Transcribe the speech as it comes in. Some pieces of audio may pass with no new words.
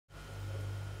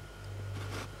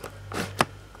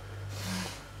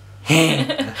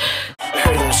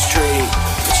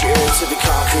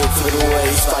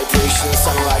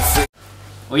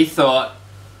We thought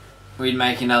we'd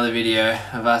make another video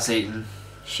of us eating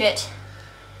shit.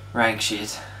 Rank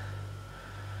shit.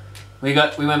 We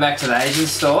went back to the Asian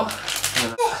store.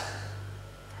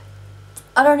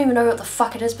 I don't even know what the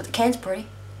fuck it is, but the can's pretty.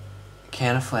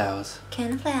 Can of flowers.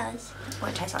 Can of flowers. Well,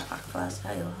 it tastes like fucking flowers,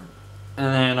 tell you what.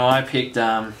 And then I picked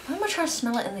Why am I trying to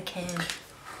smell it in the can?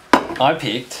 I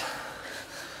picked,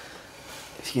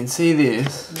 if you can see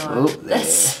this. No. Oh, there.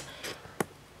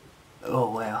 Oh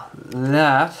wow.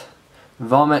 That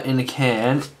vomit in a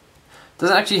can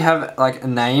doesn't actually have like a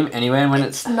name anywhere, and when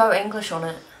it's no English on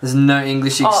it. There's no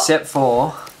English except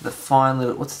for the fine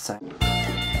little, what's it say?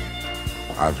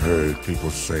 I've heard people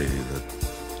say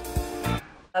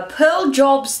that Pearl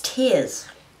Job's Tears.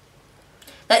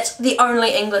 That's the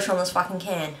only English on this fucking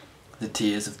can. The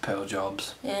tears of Pearl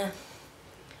Jobs. Yeah.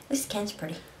 At least the can's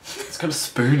pretty. It's got a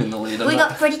spoon in the lid. We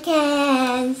got pretty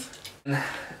cans.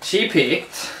 She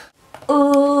picked.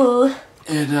 Ooh.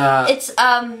 It's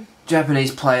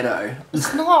Japanese Play-Doh.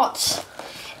 It's not.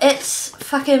 It's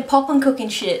fucking pop and cooking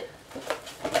shit.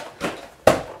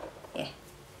 Yeah.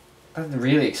 That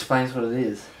really explains what it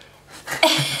is.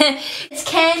 It's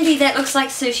candy that looks like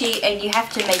sushi and you have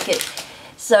to make it.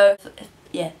 So,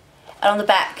 yeah. And on the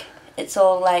back, it's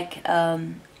all like,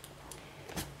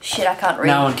 shit I can't read.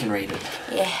 No one can read it.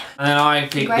 Yeah. And then I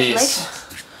picked this.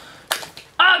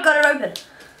 Oh, got it open.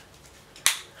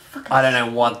 I don't know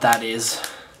what that is.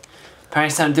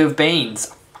 Apparently something to do with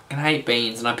beans. I hate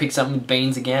beans, and I picked something with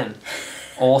beans again.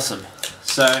 Awesome.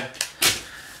 So,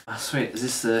 oh sweet, is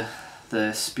this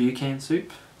the spew can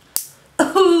soup?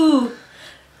 Ooh!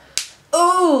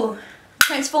 Ooh!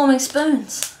 Transforming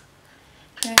spoons.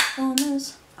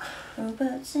 Transformers.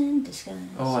 Robots in disguise.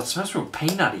 Oh, it smells real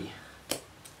peanutty.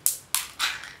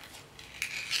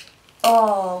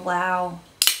 Oh, wow.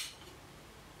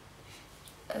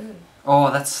 Ooh.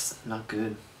 Oh, that's not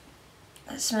good.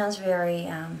 That smells very,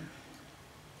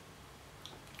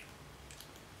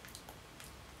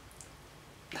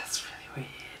 That's really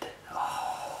weird.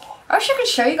 Oh. I wish I could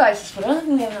show you guys this, but I don't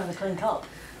think we have another clean cup.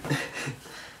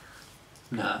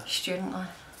 No. Student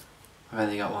life. I've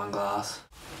only got one glass.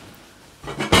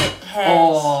 It has.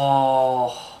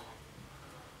 Oh.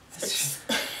 It's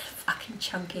fucking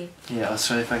chunky. Yeah, I'll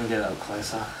show you if I can get it up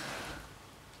closer.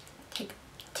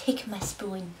 Take my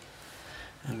spoon.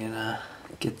 I'm gonna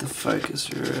get the focus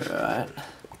right.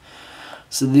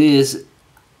 So this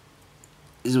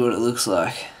is what it looks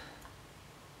like.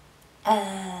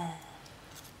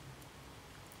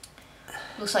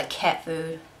 Looks like cat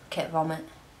food. Cat vomit.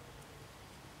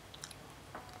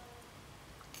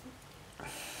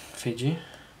 Feed you?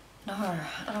 No,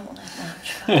 I don't want that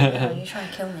much. You're trying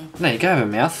to kill me. No, you can have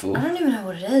a mouthful. I don't even know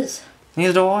what it is.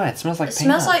 Neither do I. It smells like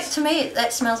peanuts. Smells like, to me,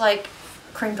 that smells like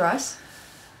creamed rice.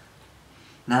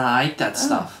 Nah, I eat that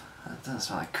stuff. That doesn't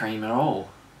smell like cream at all.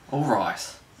 Or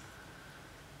rice.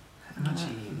 How much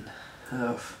eating?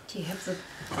 Oh. Do you have the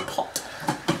pot?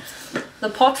 The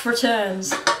pot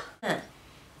returns. Yeah.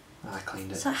 Oh, I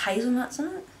cleaned it. Is that hazelnuts in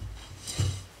it?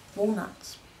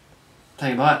 Walnuts.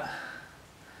 Take a bite.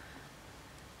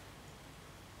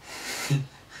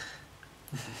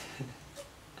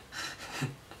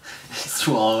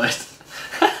 Swallow it.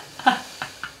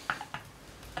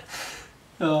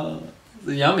 Oh,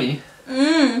 it's yummy.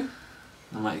 Mmm.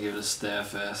 I might give it a stir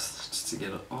first, just to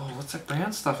get it. Oh, what's that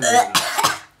brown stuff in there?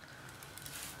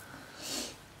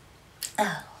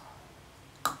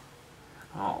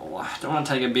 Oh, I don't want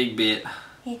to take a big bit.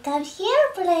 Here comes the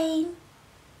airplane.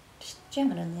 Just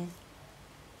jam it in there.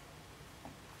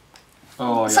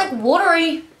 Oh, it's yeah. like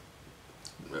watery.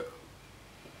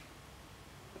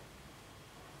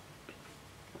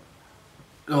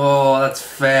 Oh, that's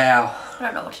foul. I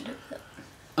don't know what to do with it.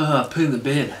 Ugh, poo in the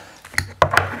bed.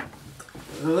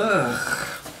 Ugh.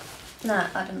 No,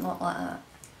 I didn't look like that.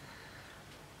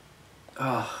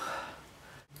 Oh.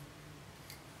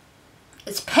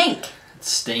 It's pink. It's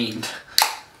stained.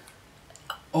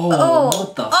 Oh,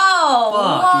 what the fuck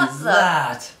what is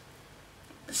that?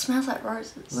 It smells like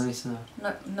roses. Let me smell.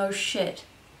 No shit.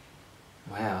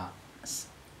 Wow.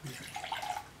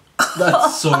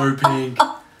 That's so pink.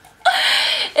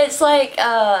 It's like,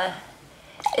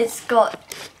 it's got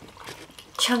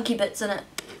chunky bits in it.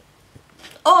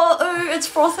 Oh, ooh, it's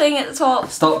frothing at the top.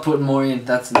 Stop putting more in,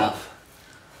 that's enough.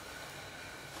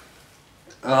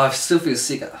 Oh, I still feel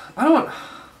sick. I don't want...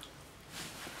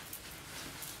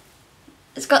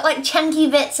 It's got like chunky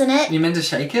bits in it. You meant to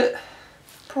shake it?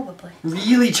 Probably.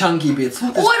 Really chunky bits.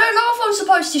 Look, I don't know if I'm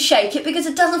supposed to shake it because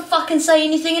it doesn't fucking say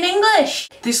anything in English.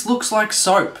 this looks like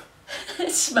soap.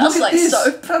 It smells like this.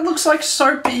 soap. That looks like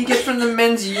soap that you get from the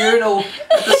men's urinal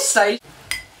at the station.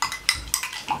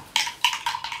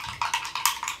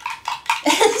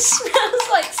 It smells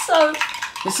like soap.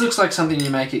 This looks like something you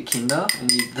make at Kinder, and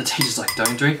the teacher's like,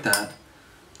 don't drink that.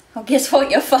 Well, guess what?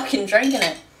 You're fucking drinking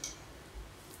it.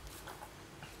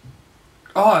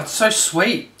 Oh, it's so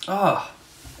sweet. Oh.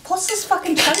 What's this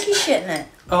fucking chunky shit in it?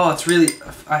 Oh, it's really...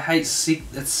 I hate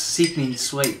it's sickening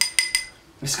sweet.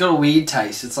 It's got a weird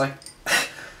taste. It's like...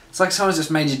 It's like someone's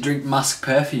just made you drink musk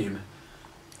perfume.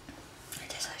 It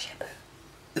tastes like shampoo.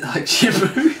 Like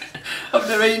shampoo? I've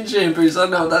never eaten shampoo, so I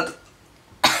know that...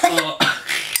 Oh.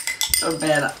 So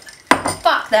bad.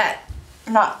 Fuck that.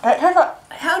 No, that tastes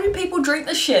like... How do people drink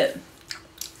this shit?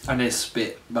 I need to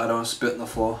spit, but I don't want to spit on the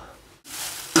floor.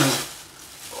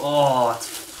 Oh, it's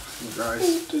fucking gross.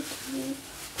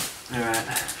 Alright.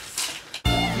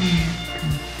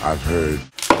 I've heard.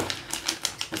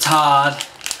 It's hard.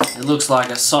 It looks like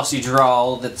a sausage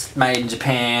roll that's made in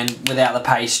Japan without the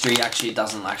pastry. Actually, it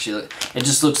doesn't actually look... It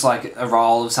just looks like a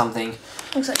roll of something.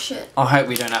 Looks like shit. I hope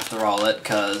we don't have to roll it,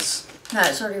 because... No,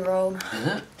 it's already rolled. Is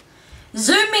it?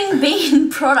 Zooming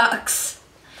bean products.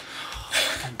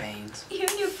 Fucking beans. You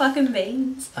and your fucking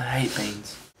beans. I hate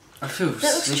beans. I feel That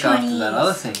looks sick after Chinese. that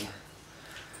other thing.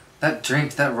 That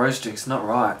drink, that roast drink's not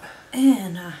right.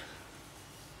 And,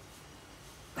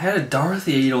 How did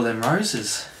Dorothy eat all them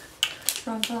roses?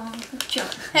 Rum bum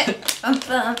jump. Hey, rum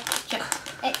bum jump.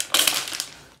 Hey.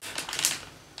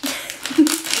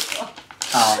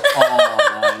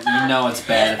 Oh, you know it's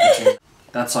bad if it's in...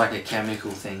 That's like a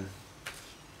chemical thing.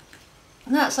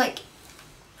 No, it's like...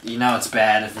 You know it's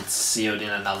bad if it's sealed in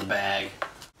another bag.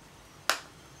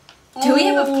 Do we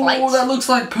have a plate? Oh, that looks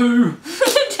like poo.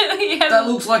 Do we have That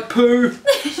looks like poo.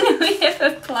 Do we have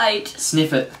a plate?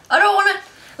 Sniff it. I don't want to...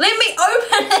 Let me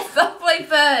open it properly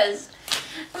first.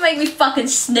 Don't make me fucking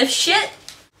sniff shit.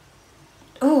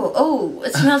 Oh,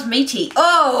 it smells meaty.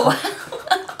 Oh.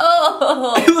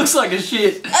 Oh. It looks like a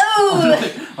shit.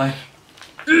 Oh. Like,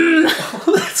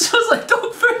 that smells like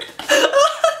dog food.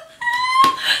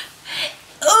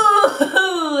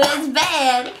 Oh, that's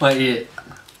bad. Wait, yeah.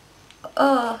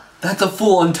 Oh. That's a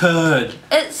full-on turd.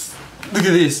 It's... Look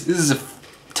at this. This is a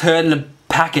turd in a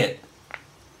packet.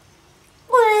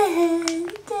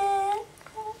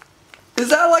 Is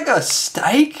that like a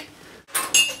steak?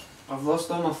 I've lost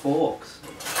all my forks.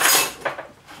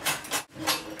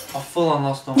 I've full-on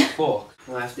lost all my forks.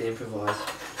 I have to improvise.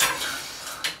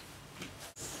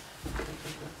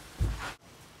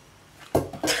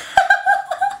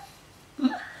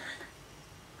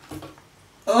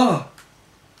 Oh!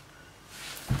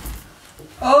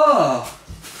 Oh!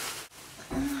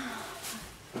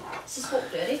 Is this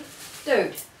fork dirty?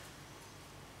 Dude.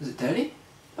 Is it dirty?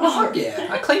 Oh yeah,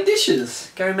 I clean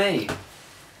dishes. Go me.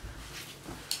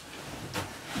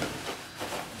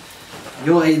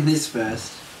 You're eating this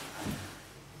first.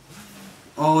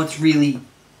 Oh, it's really...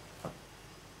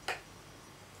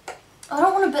 I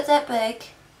don't want a bit that big.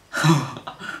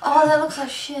 Oh, that looks like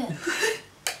shit.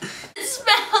 It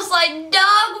smells like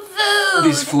dog food.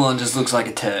 This full-on just looks like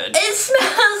a turd. It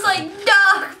smells like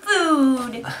dog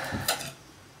food.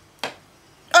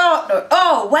 Oh, no.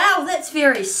 Oh, wow, that's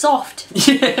very soft.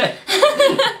 Yeah.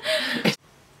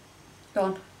 Go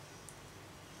on.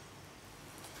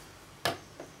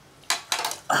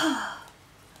 Oh,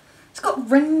 it's got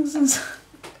rings and stuff.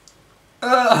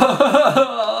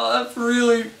 Oh, that's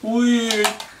really weird.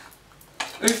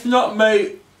 It's not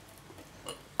meat.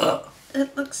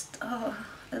 It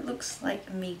looks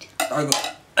like meat. I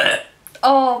got...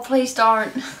 Oh, please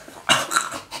don't.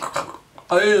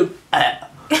 I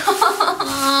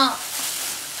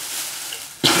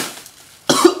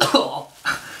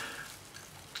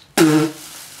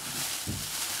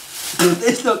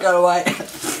It's not going away.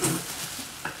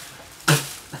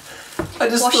 I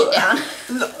just Wash it down.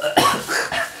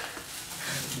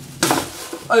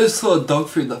 I just saw dog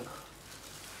food though.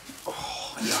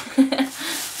 Oh, yuck.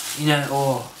 You know,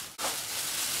 oh.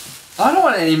 I don't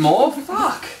want it anymore.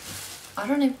 Fuck. I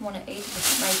don't even want to eat it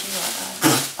if it made you like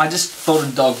that. I just thought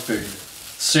of dog food.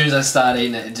 As soon as I start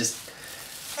eating it, it just...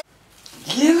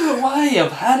 Give it away,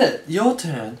 I've had it. Your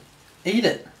turn. Eat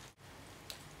it.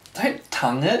 Don't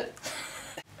tongue it.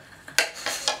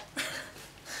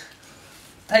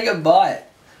 Take a bite.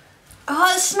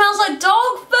 Oh, it smells like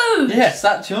dog food. Yeah,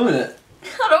 start chewing it.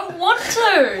 I don't want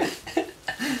to.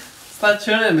 Start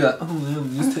chewing it and be like, oh,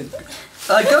 just take...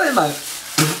 Like, go in, mate.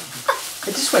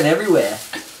 It just went everywhere.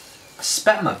 I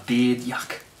spat my beard,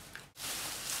 yuck.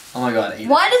 Oh my god, eat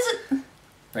Why does it...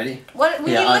 Ready? When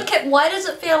you lick it, why does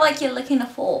it feel like you're licking a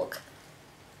fork?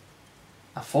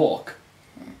 A fork?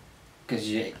 Because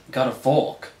you got a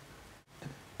fork.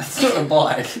 It's not a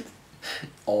bite.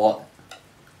 Or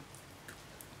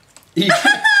eat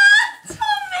it.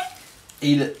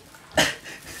 Eat it.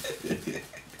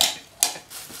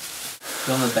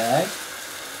 On the bag.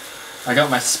 I got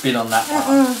my spit on that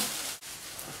one.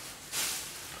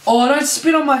 Oh, don't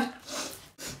spit on my...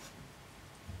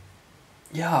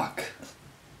 Yuck.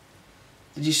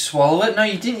 Did you swallow it? No,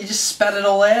 you didn't. You just spat it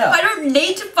all out. I don't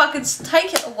need to fucking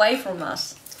take it away from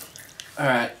us.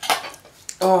 Alright.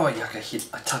 Oh, yuck,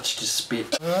 I touched your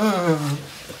spit.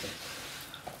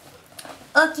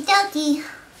 Okie dokie.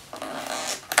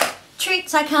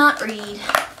 Tricks I can't read.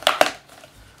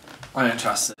 I don't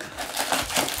trust it.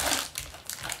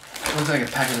 Looks like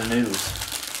a packet of noodles.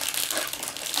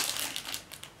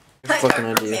 I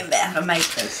don't remember how to make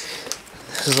this.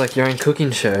 This is like your own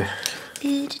cooking show.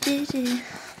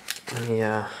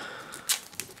 Yeah.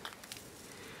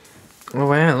 Oh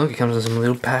wow, look, it comes in some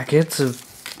little packets of...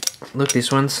 Look,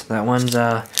 that one's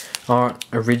our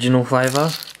original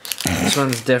flavour. This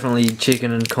one's definitely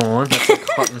chicken and corn. That's like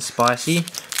hot and spicy.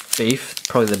 Beef,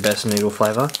 probably the best noodle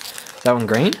flavour. That one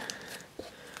green?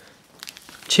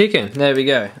 Chicken, there we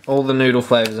go. All the noodle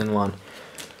flavours in one.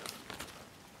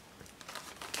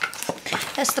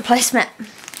 That's the placemat.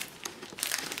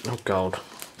 Oh, gold.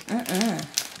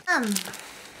 I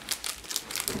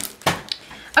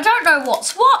don't know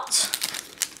what's what.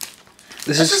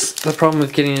 This is the problem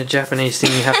with getting a Japanese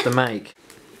thing you have to make.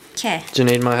 Okay. Do you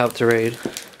need my help to read?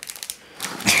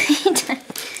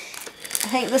 I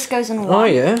think this goes in one. Oh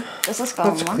yeah. Does this go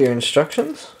That's in one? clear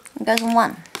instructions. It goes in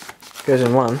one. Goes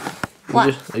in one.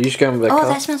 What? Are you just going with that Oh, cup?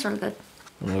 that smells really good.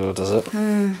 Oh, does it?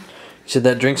 You said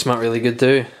that drink smelled really good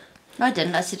too. No, I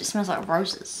didn't. I said it smells like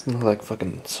roses. Smells like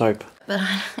fucking soap. But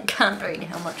I can't read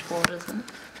how much water is in it.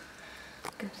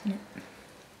 Goes in it.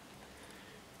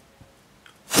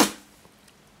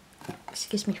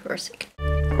 Excuse me for a sec.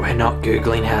 We're not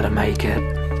Googling how to make it.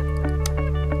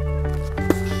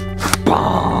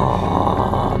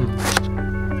 Bomb!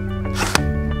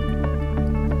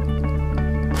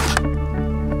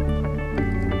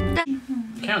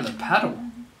 Count the paddle.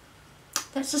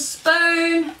 That's a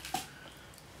spoon.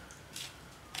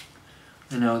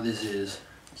 I know what this is.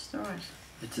 It's alright.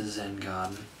 It's a Zen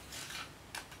garden.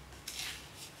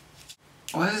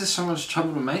 Why is there so much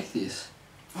trouble to make this?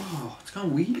 Oh, it's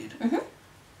gone weird.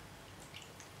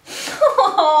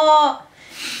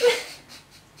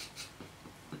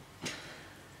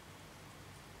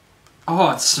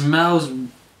 Oh, it smells... It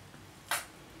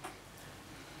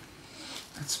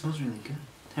smells really good.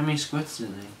 How many squirts do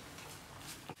they need?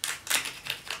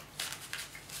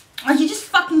 Are you just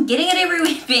fucking getting it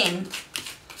everywhere, Ben?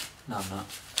 No, I'm not.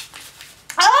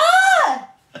 Ah!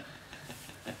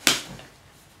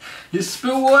 You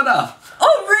spill water!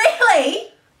 Oh, really?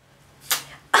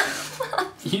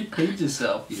 You peed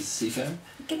yourself, you sicko.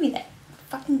 Give me that.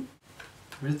 Fucking...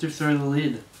 Where's to throw the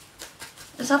lid?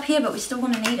 It's up here, but we still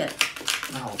want to need it.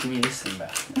 Oh, give me this thing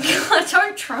back. I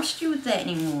don't trust you with that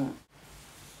anymore.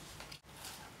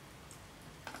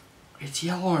 It's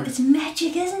yellow. It's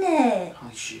magic, isn't it?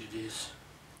 Holy shit, it is.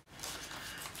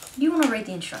 You want to read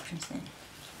the instructions then?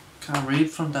 Can't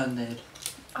read from down there.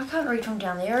 I can't read from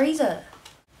down there either.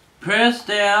 Press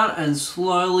down and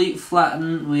slowly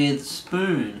flatten with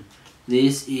spoon.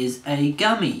 This is a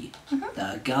gummy.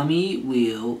 The gummy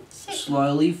will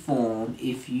slowly form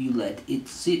if you let it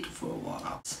sit for a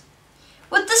while.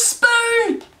 With the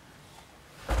spoon!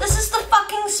 This is the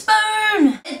fucking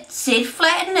spoon! It said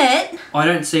flatten it. I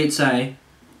don't see it say,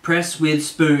 press with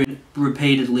spoon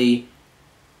repeatedly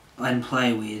and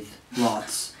play with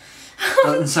lots.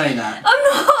 Doesn't say that. I'm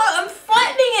not, I'm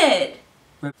flattening it.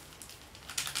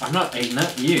 I'm not eating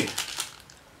it, you.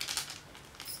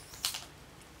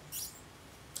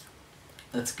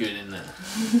 That's good, isn't it?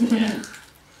 Yeah.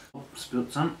 Oh,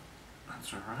 spilled some.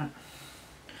 That's alright.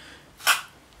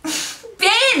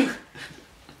 Ben!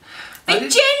 Be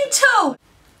gentle!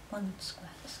 One square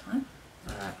this time.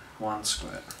 Alright, one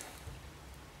squirt.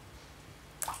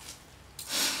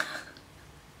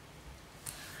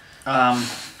 I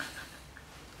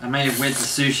may have wet the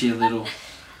sushi a little.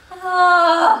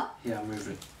 Ah! Yeah, I'll move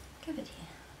it. Give it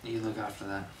here. You look after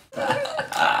that.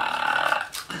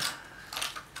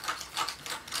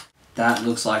 That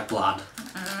looks like blood.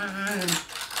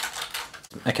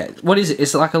 Okay, what is it?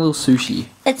 It's like a little sushi.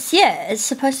 It's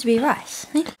supposed to be rice.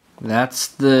 That's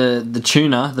the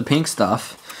tuna, the pink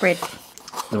stuff. Red.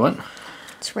 The what?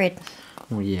 It's red.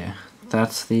 Oh yeah.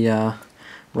 That's the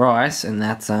rice and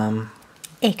that's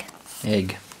Egg.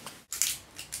 egg.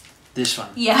 This one.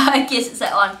 Yeah, I guess it's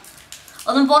that one.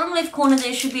 On the bottom left corner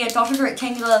there should be a dotted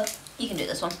rectangular... You can do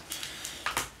this one.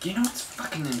 Do you know what's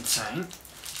fucking insane?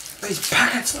 These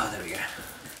packets. Oh, there we go.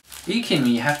 Are you kidding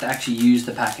me? You have to actually use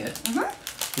the packet.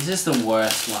 This is the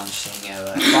worst lunch thing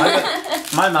ever.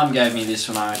 My mum gave me this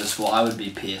when I went to school. I would be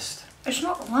pissed. It's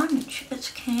not lunch.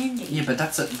 It's candy. Yeah, but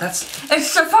that's. It's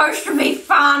supposed to be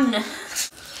fun.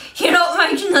 You're not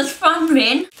making this fun,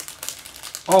 Ben.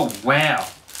 Oh wow.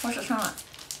 What's it smell like?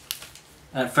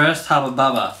 At first, Hubba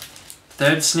Bubba.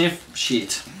 Third sniff,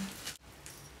 shit.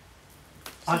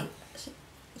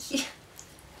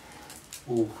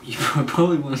 Oh, you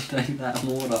probably want to take that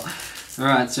water.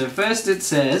 Alright, so first it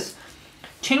says,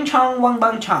 Ching Chong Wang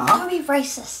Bang Cha. Don't be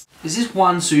racist. Is this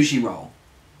one sushi roll?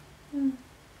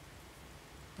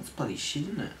 That's bloody shit,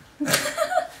 isn't it?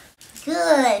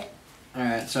 Good.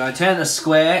 Alright, so I turned a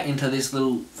square into this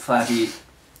little flappy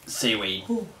seaweed.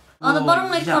 Ooh. On the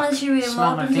bottom left corner, should be a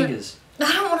smell my fingers.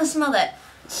 I don't want to smell that.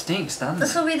 It stinks, doesn't it?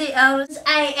 This will be the eldest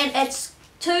A, and it's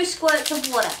 2 squirts of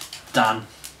water. Done.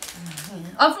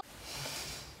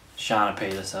 Shana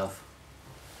peed herself.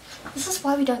 This is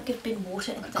why we don't give Ben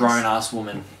water and things. Grown ass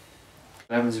woman.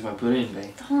 What happens if I put it in,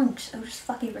 B? Don't. It'll just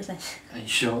fuck everything. Are you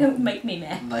sure? It'll make me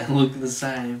mad. They look the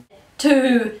same.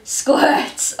 2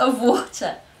 squirts of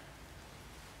water.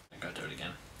 Go do it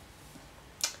again.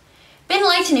 Ben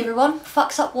Layton, everyone,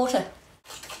 fucks up water.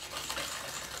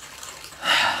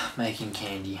 Making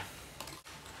candy.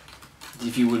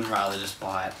 If you wouldn't rather just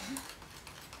buy it.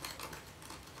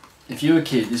 If you were a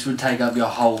kid, this would take up your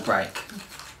whole break.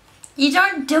 You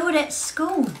don't do it at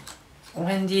school.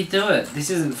 When do you do it? This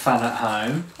isn't fun at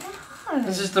home. No.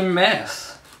 It's just a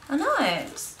mess. I know.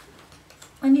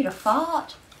 I need a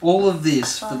fart. All of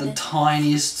this for the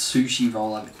tiniest sushi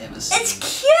roll I've ever seen.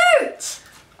 It's cute!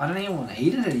 I don't even want to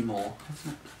eat it anymore.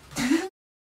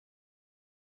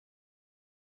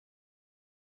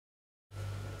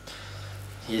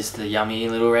 Here's the yummy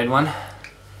little red one.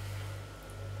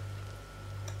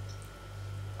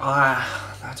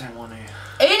 Ah, I don't want to.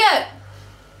 Eat it!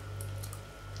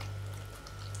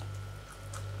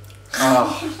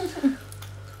 Oh,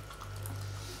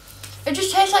 It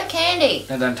just tastes like candy.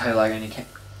 that don't taste like any candy.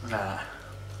 Nah.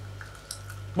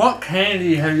 What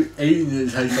candy have you eaten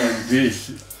that tastes like this?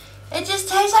 It just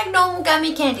tastes like normal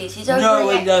gummy candies. He's No,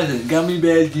 overreacting. it doesn't. Gummy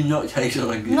bears do not taste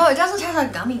like this. No, it doesn't taste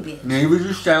like gummy bears. Neither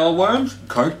do sour worms,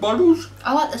 Coke bottles.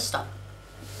 I like this stuff.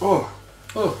 Oh,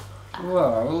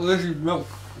 wow, this is milk.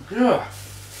 Yeah.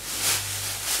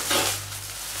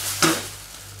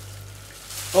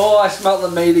 Oh, I smelt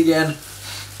the meat again.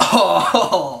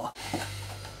 Oh.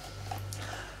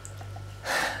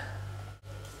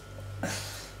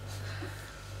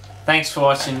 Thanks for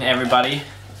watching, everybody,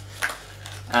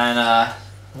 and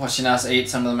watching us eat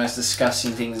some of the most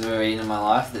disgusting things I've ever eaten in my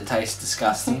life that taste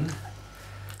disgusting.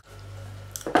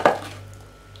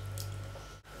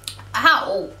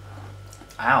 Ow.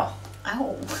 Ow.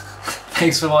 Ow.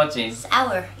 Thanks for watching.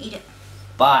 Sour. Eat it.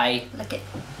 Bye. Lick it.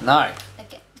 No.